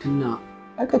tafiya ko tunna.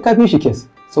 Aka kafe shi kes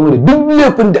saboda duk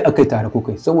laifin da aka yi tare ku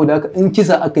kai saboda haka in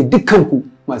kisa aka yi dukkan ku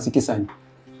masu kisa ne.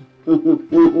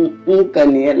 Ka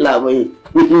ne labai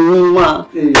ma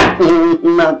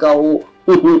na kawo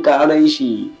ƙaran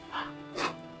shi.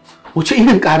 Wace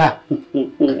irin ƙara?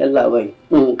 Yalla bai,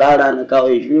 ƙara na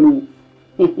kawai shiru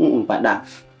in faɗa.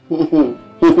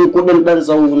 Kuɗin ɗan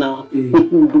sauna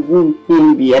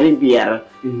 5,500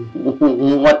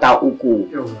 wata 3.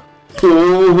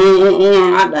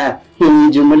 Haɗa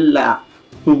jimilla.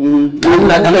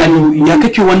 Allah ɗan Ali ya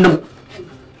kake wannan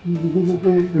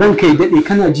ranka ya daɗe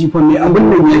kana jifan mai abin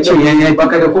nan ya ce ya yi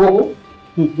baka da kogo?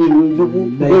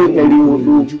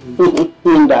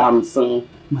 450.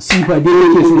 Masifa dai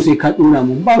yake so sai ka dora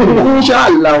mun ba mu insha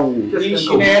Allah.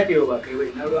 Shi ne ya fiye ba kai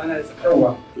bai na ruwa ana da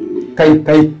tsakarwa. Kai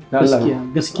Allah.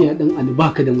 Gaskiya dan Ali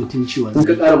baka da mutunci wannan. In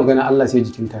ka ƙara magana Allah sai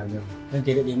jikin ta ga. Dan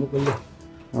ke dade mu kullu.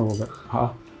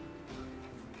 Ha.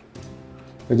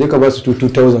 Ka je ka ba su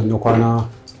 2000 na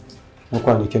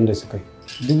kwanakin da suka yi.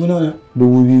 2,000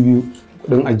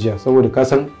 kudin ajiya saboda ka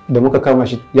san da muka kama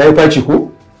shi yayi faci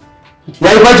ko?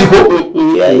 Yayi faci ko?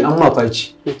 Yayi amma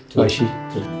faci. Ba shi.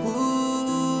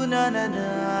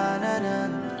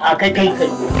 A kai.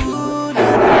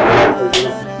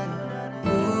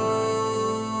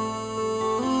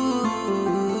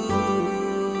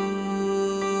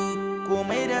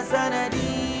 Komai da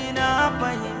sanadi na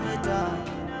fahimta,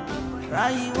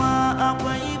 rayuwa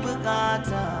akwai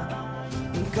bukata,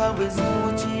 ka bi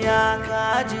zuciya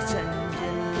ka ji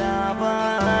canjin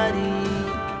labari.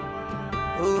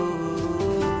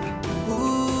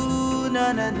 Na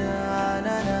na na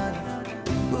na na.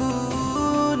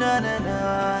 Na na na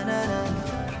na na.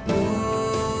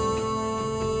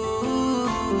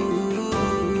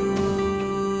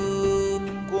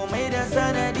 Komai da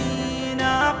sanadi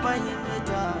na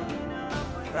fahimta,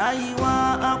 rayuwa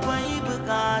akwai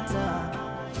bukata,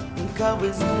 ka bi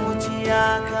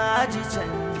zuciya ka ji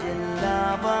canjin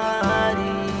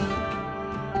labari.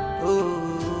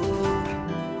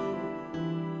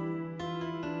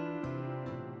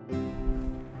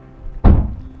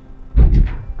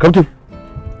 Captain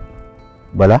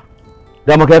Bala?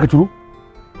 Dama kai aka turo?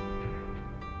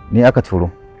 Ni aka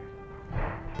turo.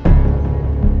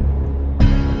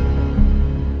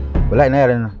 Bala ina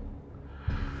yaran nan?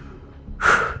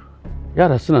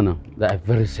 Yara suna nan, they are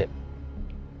very safe.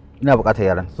 Ina bukatar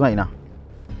yaran, suna ina?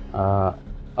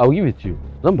 I'll give it to you,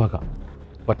 zan baka.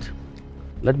 But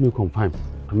let me confirm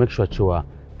to make sure cewa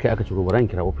kai aka turo bara in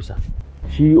kira officer.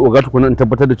 Shi oga tukuna in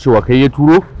tabbatar da cewa kai ya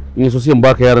turo, in so sai in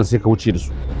baka yaran sai ka wuce da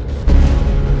su.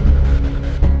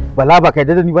 Bala ba kai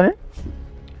da ni bane?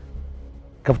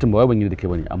 Captain ba wai ban yi da kai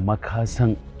bane amma ka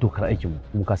san dokar aikinmu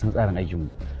kuma ka san tsarin aikinmu.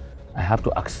 I have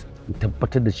to ask in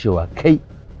tabbatar da cewa kai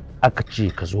aka ce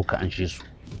ka zo ka anshe su.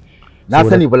 Na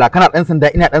sani Bala kana dan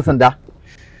sanda ina dan sanda.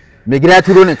 Me gida ya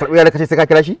turo ne karɓi yara kace sai ka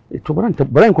kira shi? To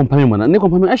bara in confirm mana. Ne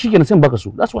confirm ai shikenan sai in baka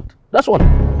su. That's what.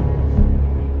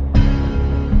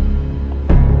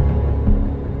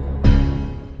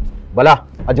 Bala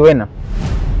aje wayan nan.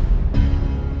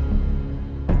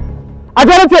 A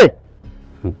ce!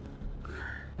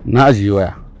 Na ajiye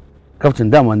waya. Kaftin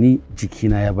dama ni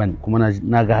jikina ya bani kuma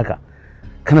na ga haka.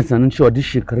 Kana tunanin cewa duk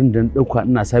shekarun da na dauka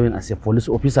ina serving as a police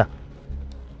officer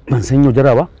ban san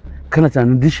yaudara ba? Kana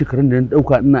tunanin duk shekarun da na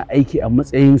dauka ina aiki a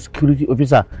matsayin security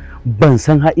officer ban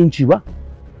san ha'inci ba?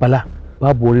 Bala,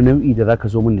 babu wani nau'i da zaka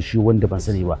zo min da shi wanda ban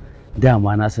sani ba.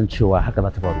 Dama na san cewa haka za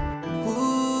ta faru.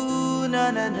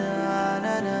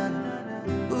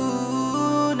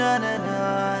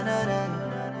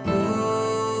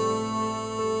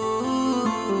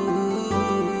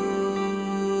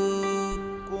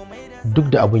 Duk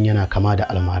da abun yana kama da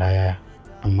almara yaya,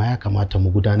 amma ya kamata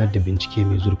mu gudanar da bincike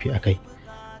mai zurfi a kai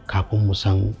kafin mu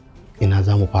san ina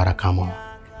za mu fara kamawa.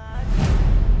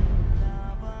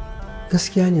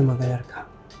 Gaskiya ne maganarka.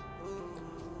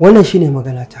 Wannan shine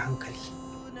magana ta hankali.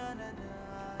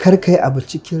 Kar ka yi abu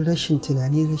cikin rashin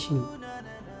tunani, rashin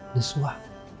nutsuwa.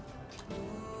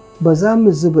 Ba za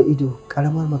mu zuba ido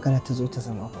ƙaramar magana ta zo ta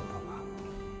zama babba ba.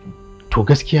 To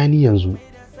gaskiya ni yanzu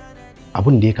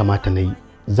abin da ya kamata na yi,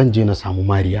 zan je na samu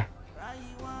Mariya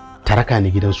ta raka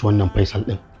ni gidan su wannan Faisal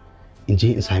din, in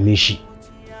je in same shi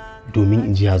domin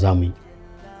in ji ya za mu yi.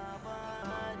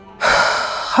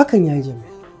 Hakan ya yi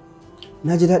Jamil.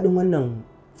 Na ji daɗin wannan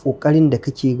ƙoƙarin da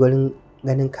kake gurin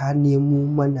ganin ka nemo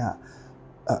mana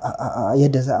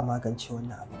yadda za a magance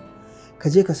wannan abu. Ka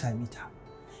je ka same ta.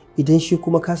 Idan shi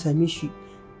kuma ka same shi,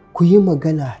 ku yi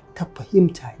magana ta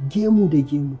fahimta gemu da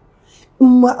gemu.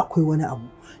 In ma akwai wani abu,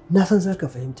 na san za ka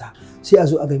fahimta, sai a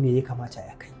zo a ga me ya kamata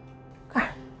ya kai.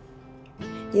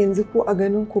 Yanzu ko a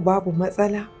ganin ku babu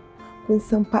matsala? Kun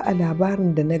san fa a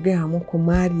labarin da na gaya muku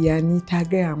Mariya ni ta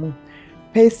gaya min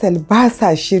Faisal ba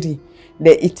sa shiri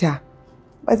da ita.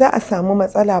 Ba za a samu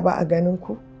matsala ba a ganin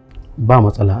ku? Ba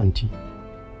matsala anti.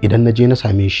 Idan na je na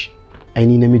same shi, ai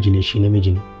ni namiji ne shi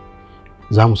namiji ne.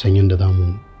 Za mu san yadda za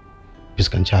mu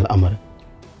fuskanci al'amarin.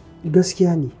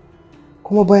 Gaskiya ne.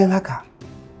 Kuma bayan haka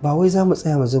ba wai za mu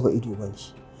tsaya mu zuba ido ba ne.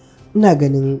 Ina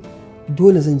ganin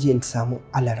dole zan je in samu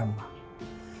alaramma.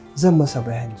 Zan masa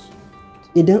bayani.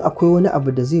 Idan akwai wani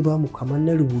abu da zai ba mu kamar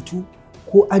na rubutu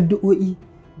ko addu'o'i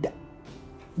da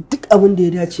duk abin da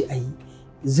ya dace a yi,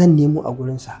 zan nemo a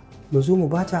gurinsa. Mu zo mu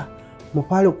bata, mu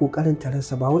fara ƙoƙarin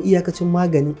tararsa, ba wai iyakacin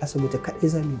maganin asibiti kaɗai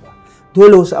za mu ba.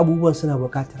 Dole wasu abubuwan suna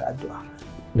buƙatar addu'a.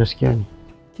 Gaskiya ne.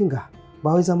 Kinga,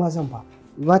 ba wai zama zan ba.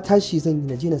 Ba tashi zan yi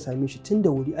na je na same shi tun da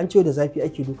wuri, an ce da zafi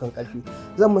ake dukan ƙarfi.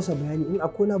 Zan masa bayani, in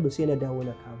akwai na ba sai na dawo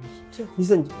na kawo shi. Ni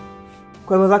zan je.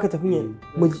 Kai ma za ka tafi ne?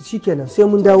 Mu shikenan sai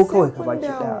mun dawo kawai ka baki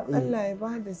ɗaya. Allah ya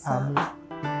ba da sa'a.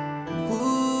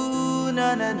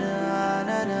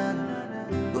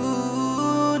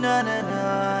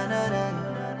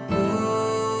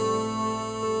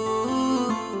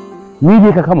 Ni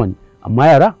dai ka kama ni, amma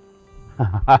yara?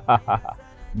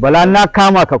 Bala na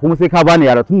kama ka kuma sai ka bani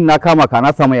yara, tun na kama ka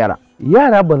na samu yara.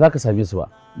 Yara ba za ka same su ba.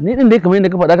 Ni din dai kamar yadda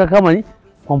ka faɗa ka kama ni,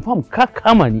 confirm ka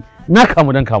kama ni, na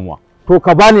kamu dan kamuwa. To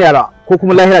ka bani yara ko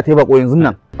kuma lahira ta yi bako yanzu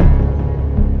nan.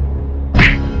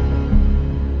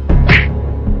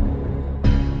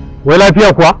 Wai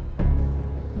lafiya kuwa?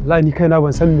 Wallahi ni kaina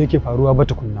ban san me yake faruwa ba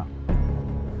tukunna.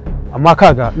 Amma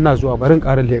kaga ina zuwa barin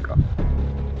ƙarar leƙa.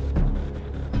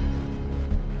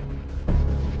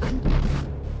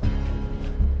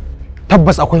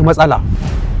 Tabbas akwai matsala.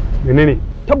 Menene?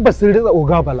 Tabbas sun ritsa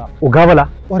Ogabala. Ogabala?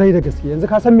 Kwarai da gaske. Yanzu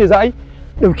ka san me za a yi?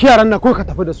 Ɗauki yaran nan ko ka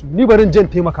tafi da su. Ni barin jan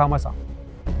taimaka masa.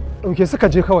 Ɗauke suka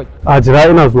je kawai. A jira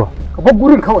ina zuwa. Ka bar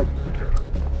gurin kawai.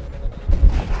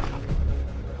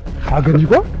 Ka gani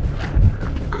ko?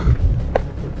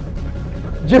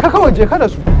 Je ka kawai, je ka da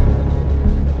su.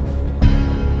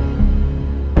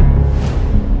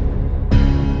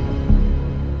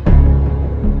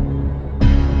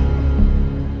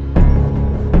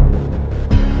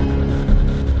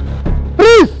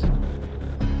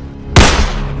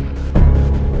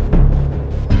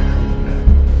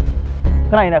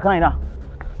 Kana ina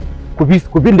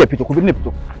ku bin da fito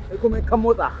kai kuma kan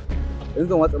motsa yanzu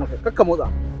zan watsa maka kakka motsa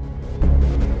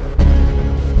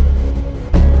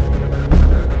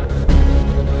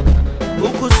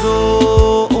uku so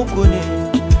uku ne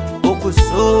uku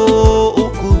so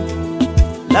uku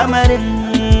lamarin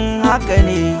haka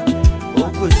ne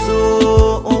uku so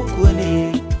uku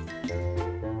ne.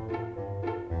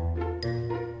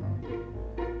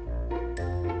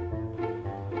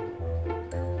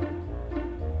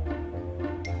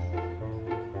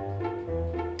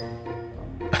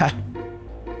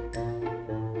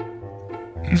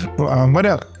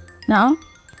 Madam. Na'am.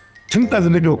 Tun da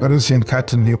nake kokarin siyan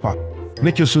katin nefa,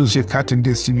 nake so sai katin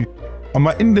Destiny.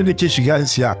 Amma inda nake shiga in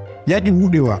siya, ya ki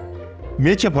budewa. Me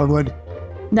yake faruwa ne?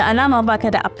 Da alama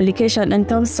baka da application ɗin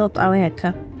Thumbsup a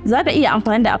wayarka. Za ka iya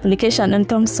amfani da application ɗin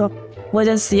Thumbsup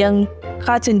wajen siyan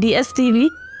katin DSTV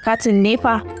katin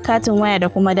nepa, katin waya da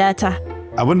kuma data.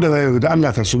 Abin da zai da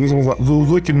Allah ta so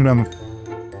zo ki nuna min.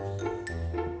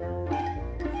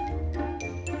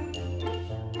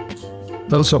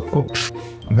 Dan sako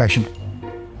gashi.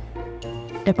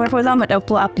 Da farko za mu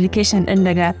ɗauko application ɗin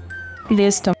daga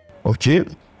Play Store. Okay.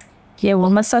 Yawa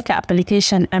mun sauke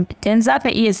application ɗin. Yanzu za ka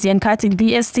iya siyan katin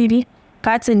DSTV,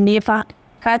 katin nepa,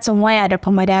 katin waya da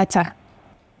kuma data.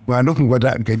 Ba nufin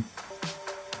gwada gani.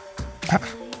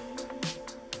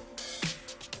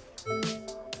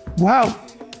 Wow!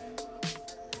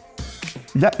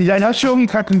 Ya shi wani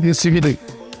katin DSTV dai.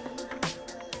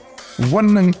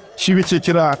 Wannan shi wace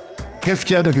kira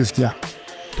gaskiya da gaskiya.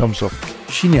 Thumbs up.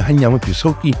 Shi ne hanya mafi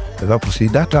sauƙi da za ku sai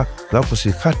data, za ku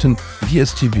sai katin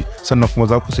DSTV, sannan kuma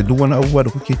za ku sai duk wani abubuwa da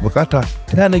kuke bukata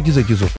ta yanar gizo-gizo.